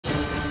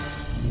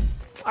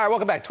All right,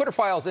 welcome back. Twitter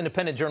Files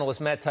independent journalist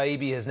Matt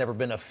Taibbi has never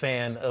been a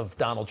fan of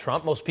Donald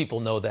Trump. Most people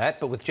know that.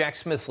 But with Jack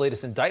Smith's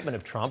latest indictment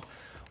of Trump,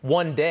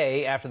 one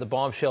day after the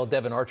bombshell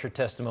Devin Archer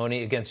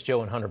testimony against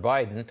Joe and Hunter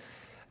Biden,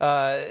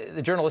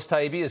 the journalist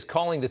Taibbi is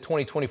calling the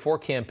 2024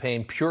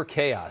 campaign pure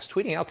chaos,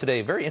 tweeting out today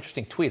a very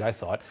interesting tweet, I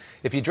thought.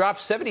 If you drop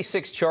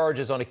 76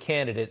 charges on a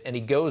candidate and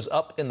he goes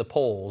up in the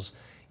polls,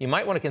 you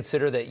might want to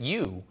consider that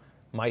you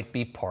might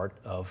be part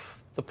of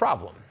the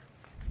problem.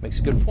 Makes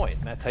a good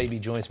point. Matt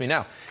Taibbi joins me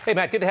now. Hey,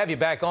 Matt, good to have you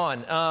back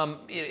on.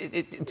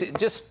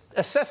 Just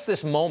assess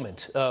this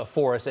moment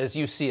for us as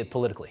you see it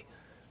politically.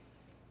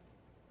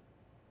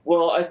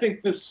 Well, I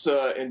think this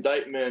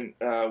indictment,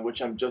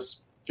 which I'm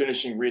just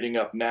finishing reading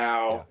up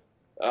now,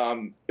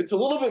 it's a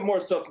little bit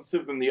more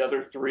substantive than the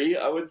other three,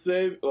 I would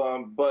say.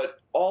 But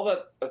all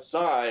that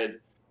aside,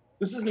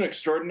 this is an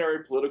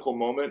extraordinary political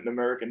moment in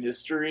American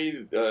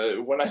history.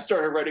 When I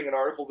started writing an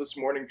article this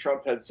morning,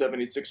 Trump had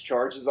 76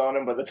 charges on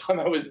him. By the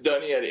time I was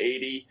done, he had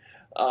 80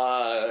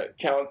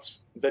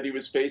 counts that he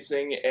was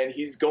facing, and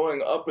he's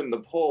going up in the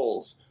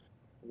polls,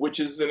 which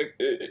is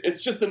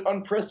it's just an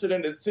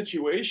unprecedented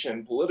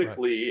situation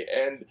politically.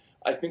 Right. And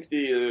I think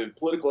the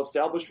political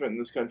establishment in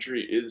this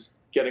country is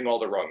getting all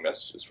the wrong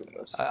messages from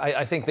this.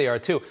 I think they are,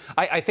 too.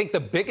 I think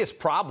the biggest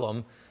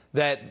problem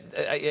that,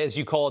 as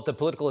you call it, the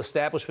political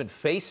establishment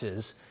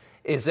faces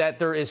is that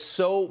there is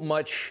so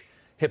much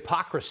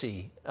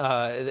hypocrisy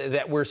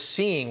that we're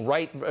seeing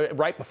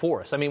right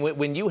before us. I mean,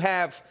 when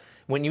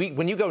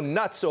you go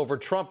nuts over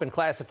Trump and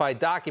classified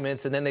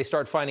documents, and then they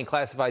start finding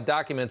classified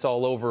documents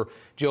all over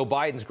Joe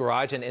Biden's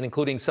garage, and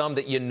including some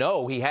that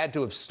he had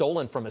to have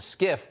stolen from a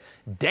skiff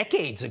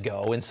decades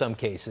ago in some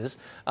cases,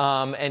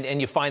 and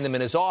you find them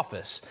in his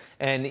office.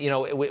 And,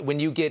 when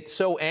you get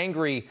so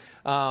angry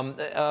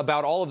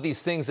about all of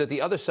these things that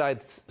the other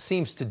side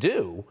seems to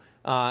do,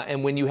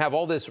 and when you have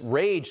all this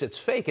rage that's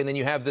fake, and then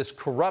you have this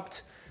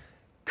corrupt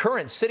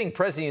current sitting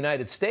president of the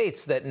United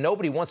States that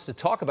nobody wants to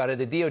talk about it.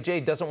 The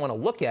DOJ doesn't want to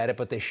look at it,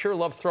 but they sure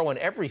love throwing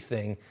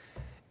everything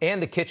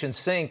and the kitchen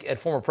sink at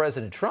former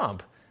President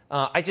Trump.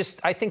 I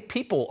think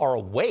people are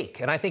awake.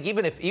 And I think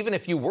even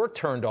if you were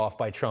turned off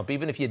by Trump,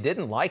 even if you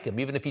didn't like him,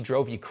 even if he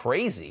drove you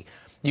crazy,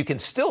 you can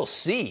still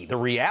see the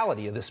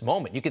reality of this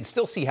moment. You can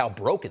still see how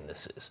broken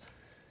this is.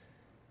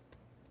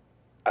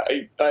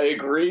 I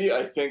agree.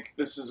 I think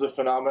this is a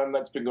phenomenon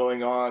that's been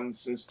going on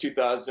since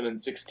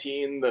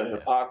 2016. The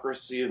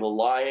hypocrisy, the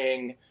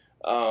lying,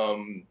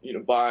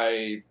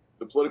 by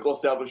the political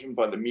establishment,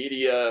 by the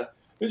media.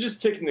 And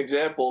just take an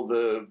example,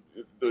 the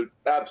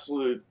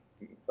absolute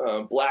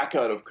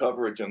blackout of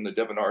coverage on the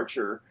Devin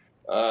Archer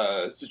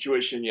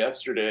situation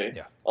yesterday.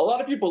 Yeah. A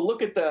lot of people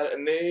look at that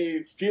and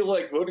they feel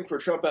like voting for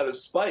Trump out of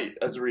spite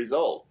as a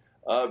result.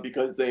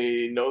 Because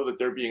they know that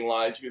they're being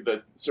lied to,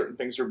 that certain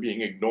things are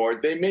being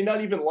ignored. They may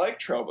not even like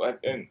Trump,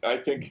 and I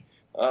think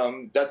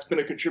that's been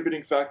a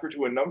contributing factor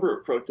to a number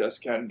of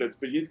protest candidates,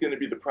 but he's going to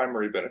be the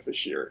primary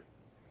beneficiary.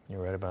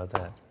 You're right about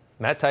that.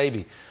 Matt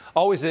Taibbi,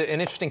 always an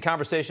interesting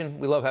conversation.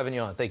 We love having you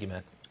on. Thank you,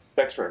 Matt.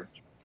 Thanks very much.